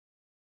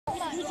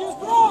They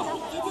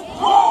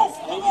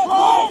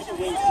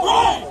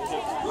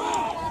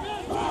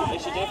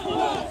should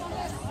definitely.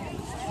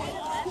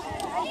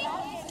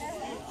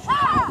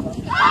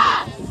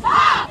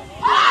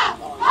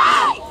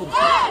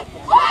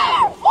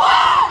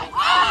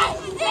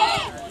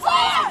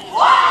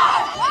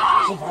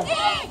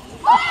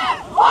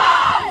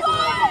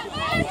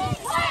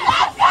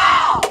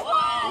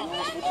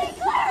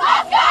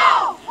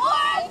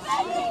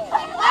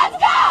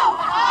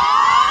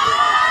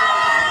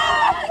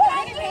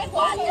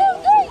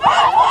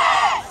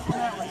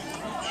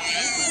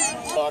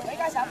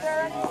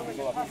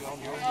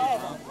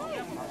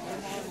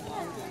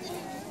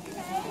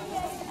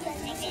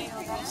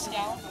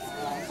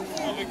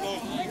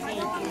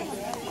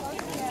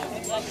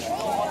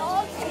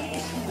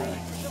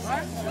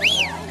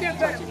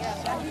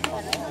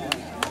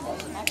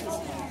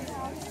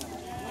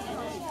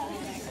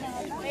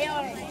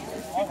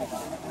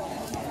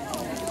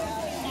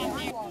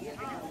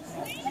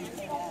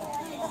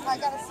 I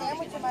got a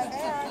sandwich in my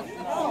bag.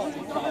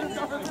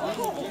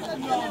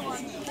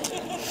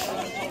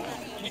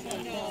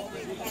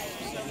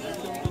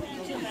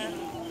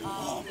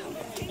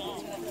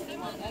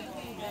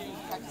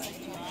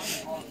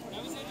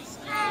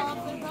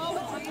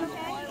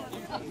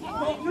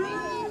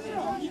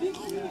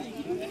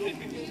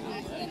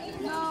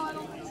 No, I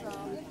don't think so.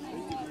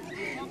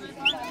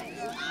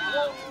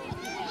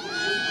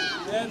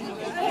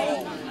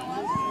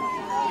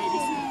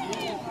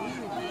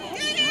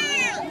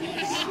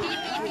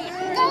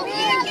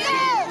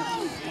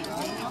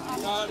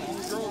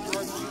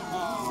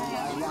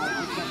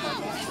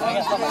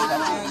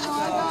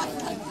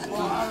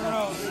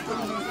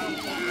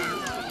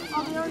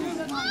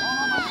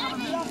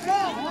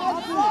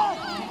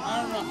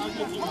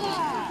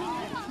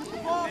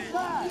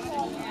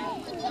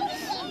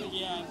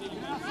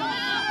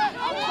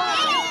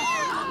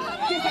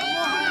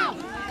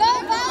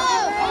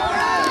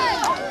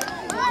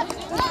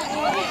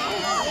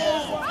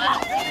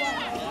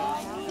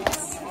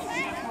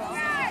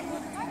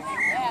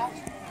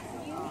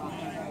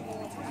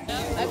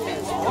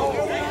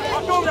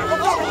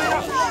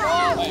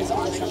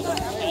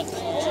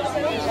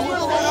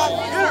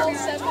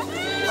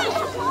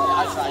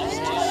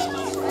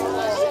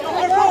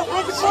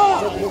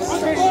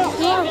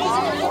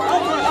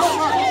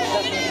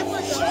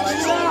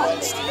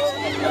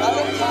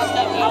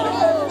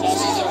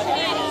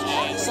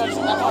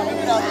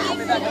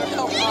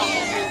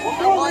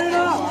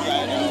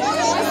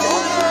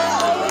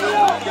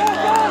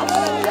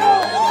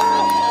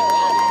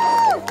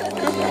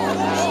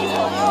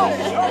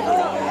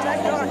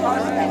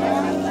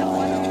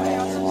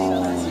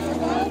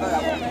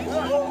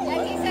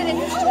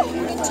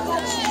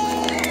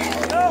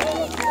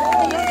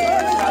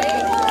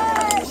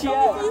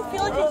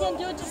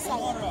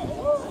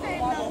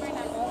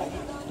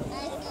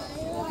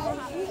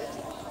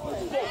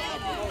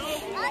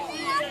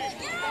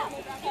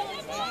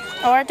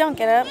 Or don't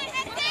get up.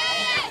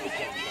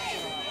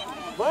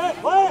 Play!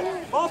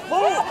 Ball,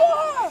 play!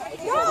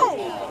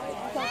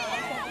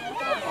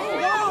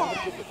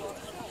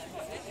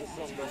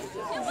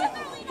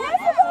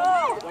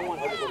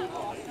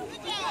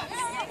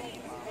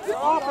 You're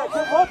off it!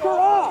 Run her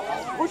off!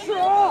 Push her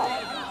off!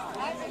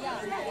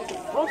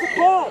 Run the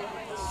ball!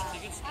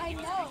 I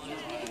know.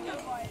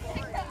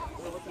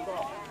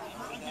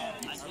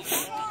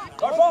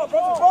 Our ball! Run the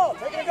ball!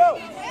 Take it and go!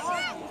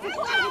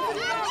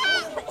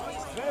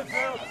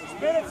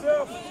 Spin it,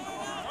 Sue!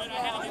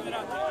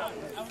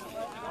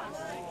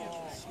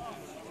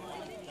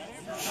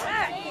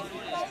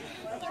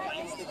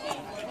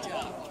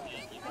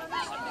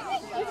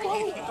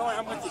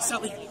 I'm with you,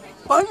 Sully.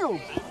 Boom!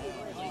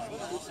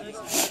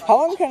 How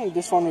long can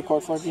this one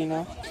record for, do you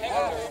know?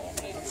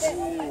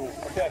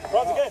 Okay,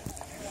 Bronze again.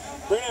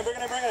 Bring it in.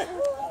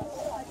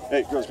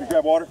 Hey, girls, can you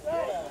grab water?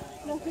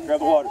 Grab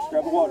the waters.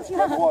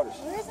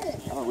 Where is it?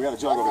 Oh, we got a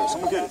jug over there.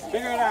 Someone get it.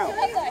 Figure it out.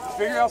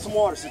 Figure out some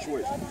water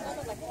situation.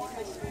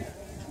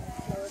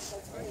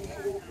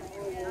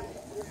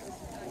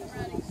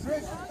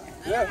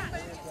 Yeah.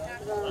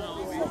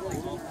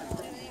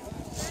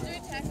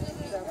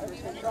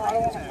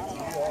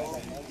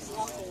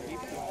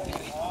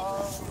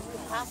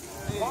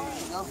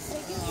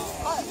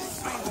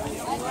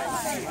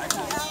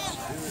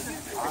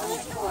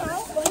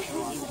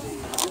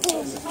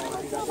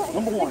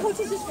 Number one,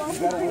 you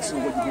gotta listen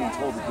to what you're being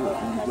told to do.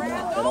 And you did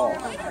not at all.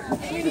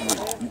 Repeatedly,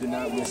 you did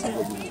not listen to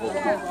what you were told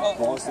to do.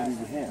 Ball is to leave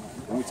your hand.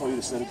 When we tell you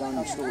to set it down,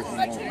 you're still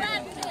hanging on.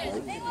 Right?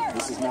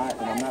 This is not,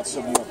 and I'm not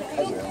subbing you up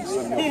because of it. I'm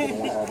subbing you up for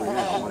the one over here.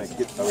 I want to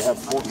get, we have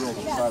 4 girls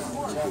on the side.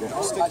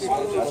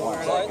 That's why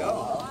I'm saying.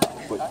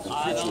 But in the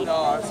future, you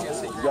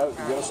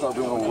gotta start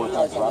doing a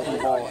workout, dropping the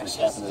ball and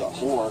tapping it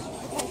up. Or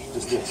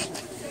just this.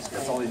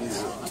 That's all you need to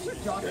do.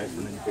 Okay? And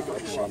then you pick it up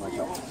and run like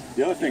that.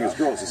 The other thing is,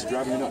 girls, this is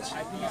driving you nuts.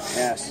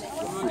 Pass the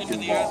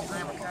freaking ball.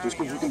 Just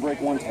because you can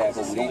break one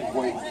tackle, we don't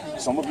break.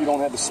 Some of you don't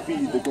have the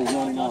speed that go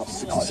running off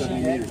 60,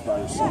 70 meters by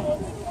yourself.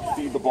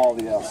 Feed the ball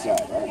to the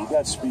outside, right? We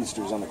got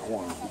speedsters on the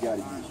corner. You got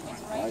to use them.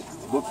 All right?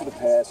 Look for the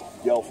pass,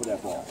 yell for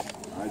that ball.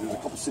 All right? There's a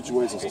couple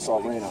situations. I saw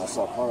Raina, I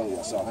saw Carly,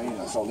 I saw Haina,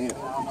 I saw Lena.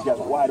 These guys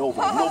are wide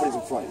open. Nobody's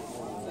in front of you.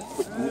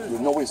 But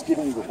nobody's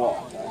giving you the ball.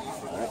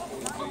 All right?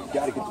 You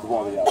got to get the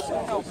ball to the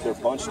outside. They're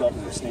bunched up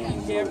and they're standing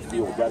in the middle of the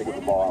field. We got to get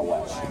the ball out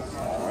west.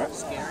 All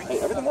right? Hey,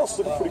 everything else is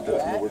looking pretty good.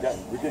 I mean, we're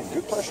getting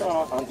good pressure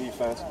on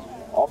defense.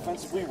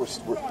 Offensively, we're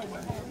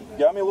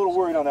got me a little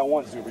worried on that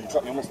one, too, but you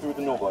almost threw it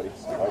to nobody.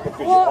 Right? Because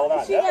you held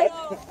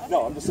on.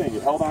 No, I'm just saying, you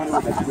held on to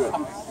it. That's good.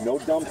 No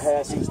dumb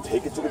passes.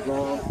 Take it to the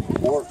ground.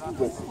 Or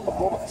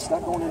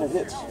stop going into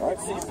hits. All right?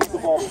 Keep the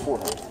ball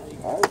beforehand.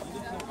 All right?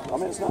 I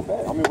mean, it's not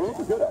bad. I mean, we're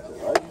looking good out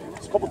there, right?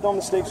 There's a couple dumb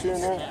mistakes here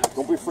and there.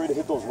 Don't be afraid to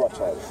hit those ruts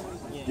harder.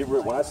 Get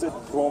rid. When I said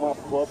throw them out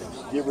the club,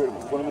 get rid of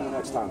them. Put them in the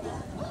next time.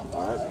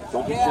 All right?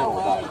 Don't be gentle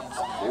about it.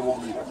 They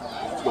won't need it.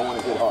 Let's go in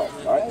and hit hard.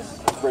 All right?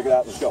 Let's break it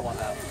out. Let's go. You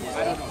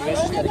guys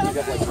just gotta keep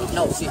up like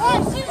no, see.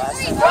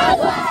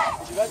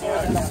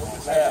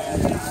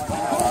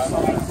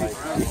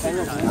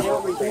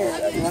 Over here,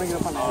 you want to get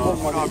up on the angle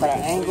more, but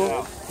an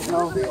angle, you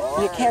know,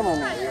 be a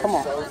cameraman. Come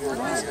on.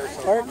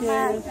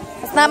 Working.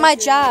 It's not my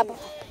job.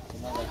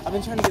 I've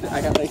been trying to get it.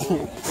 I got like,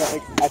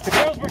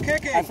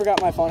 I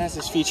forgot my phone has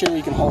this feature where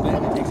you can hold it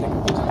and it takes like a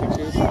bunch of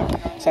pictures.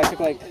 So I took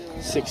like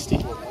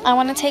 60. I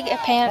want to take a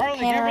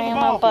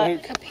panorama, but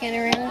a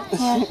panorama.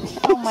 Yeah.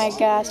 Oh my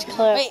gosh,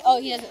 Cliff. Wait,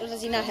 oh,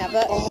 does he not have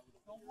that?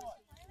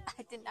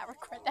 I did not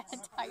record that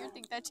entire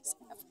thing that just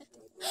happened.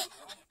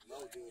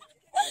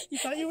 You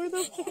thought you were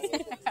the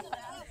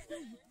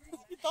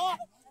You thought?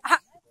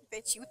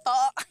 Bitch, you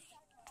thought.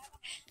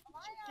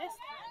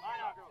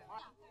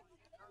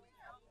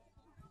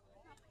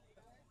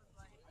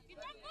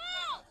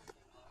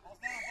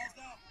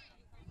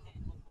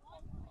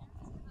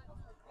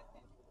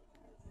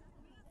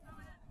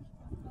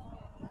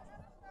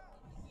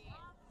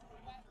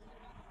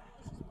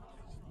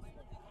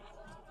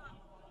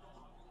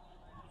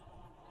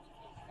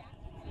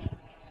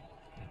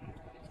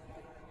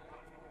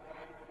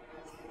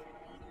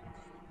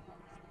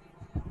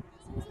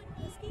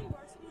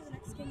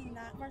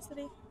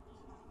 Varsity?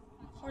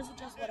 Or is it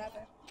just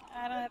whatever?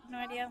 I don't have no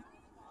idea.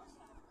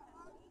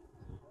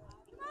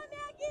 Come on,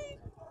 Maggie!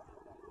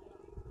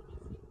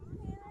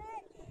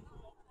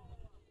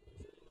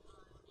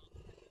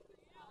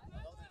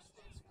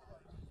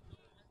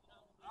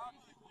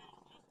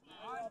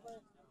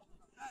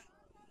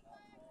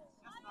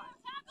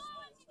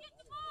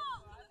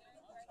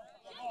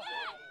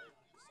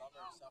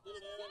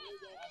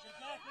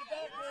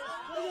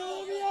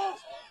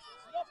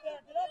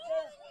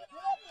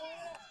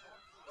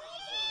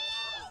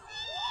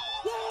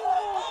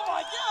 Oh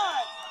my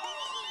God!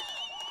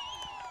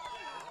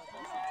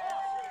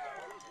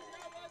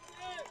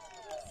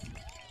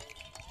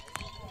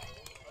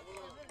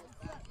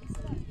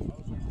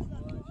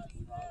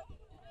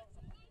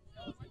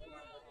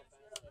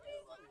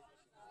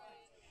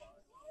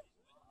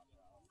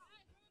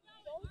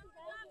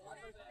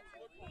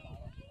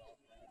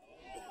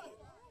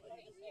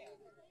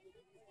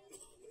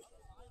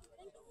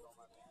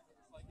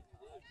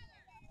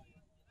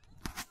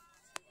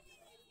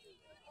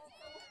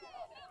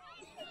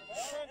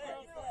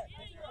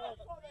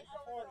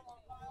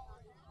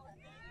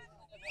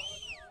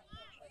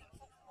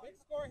 Big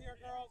score here,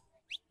 girls.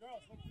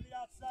 Girls, look to the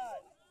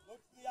outside.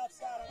 Look to the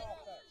outside on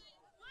offense.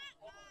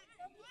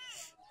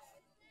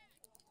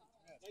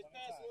 Nice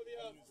pass,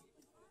 Olivia.